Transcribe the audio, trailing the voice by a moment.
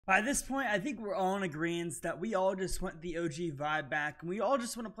By this point, I think we're all in agreement that we all just want the OG vibe back, and we all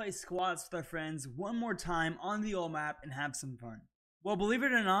just want to play squads with our friends one more time on the old map and have some fun. Well, believe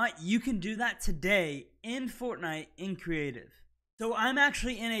it or not, you can do that today in Fortnite in creative. So I'm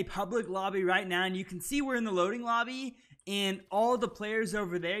actually in a public lobby right now, and you can see we're in the loading lobby, and all the players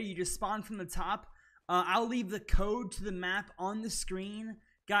over there, you just spawn from the top. I'll leave the code to the map on the screen.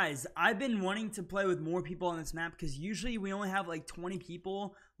 Guys, I've been wanting to play with more people on this map because usually we only have like 20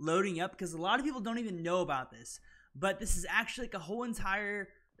 people loading up because a lot of people don't even know about this. But this is actually like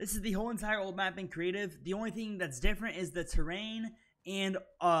this is the whole entire old map in creative. The only thing that's different is the terrain and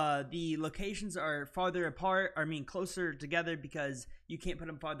the locations are farther apart, closer together because you can't put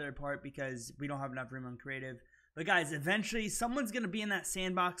them farther apart because we don't have enough room on creative. But guys, eventually someone's going to be in that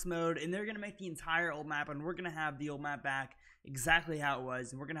sandbox mode and they're going to make the entire old map and we're going to have the old map back exactly how it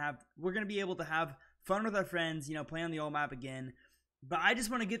was, and we're going to be able to have fun with our friends, you know, play on the old map again. But I just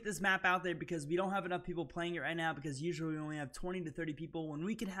want to get this map out there because we don't have enough people playing it right now because usually we only have 20 to 30 people when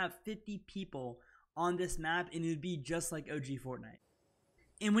we could have 50 people on this map and it would be just like OG Fortnite.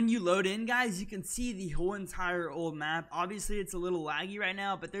 And when you load in, guys, you can see the whole entire old map. Obviously, it's a little laggy right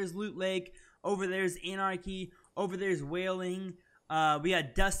now, but there's Loot Lake. Over there's Anarchy. Over there's Wailing. We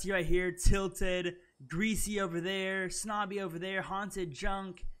got Dusty right here, Tilted, Greasy over there, Snobby over there, Haunted,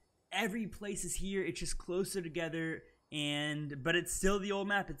 Junk. Every place is here. It's just closer together. But it's still the old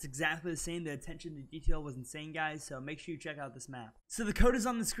map. It's exactly the same. The attention to detail was insane, guys. So make sure you check out this map. So the code is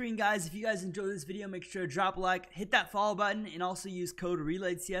on the screen, guys. If you guys enjoyed this video, make sure to drop a like, hit that follow button, and also use code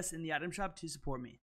RelayTS in the item shop to support me.